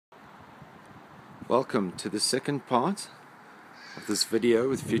Welcome to the second part of this video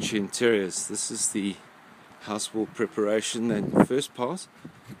with Future Interiors. This is the house wall preparation and the first part,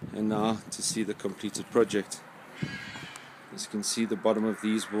 and now to see the completed project. As you can see, the bottom of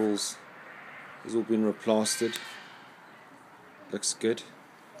these walls has all been replastered. Looks good.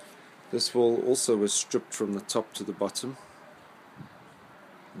 This wall also was stripped from the top to the bottom,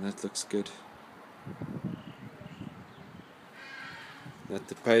 and that looks good. That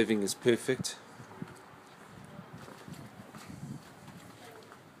the paving is perfect.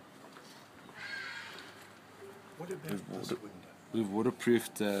 We've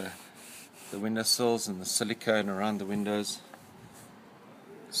waterproofed the windowsills and the silicone around the windows.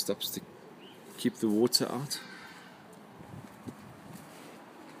 Stops to keep the water out.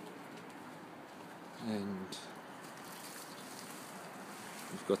 And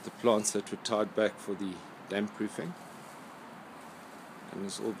we've got the plants that were tied back for the damp proofing. And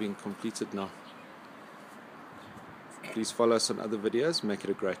it's all being completed now. Please follow us on other videos. Make it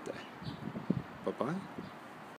a great day. Bye bye.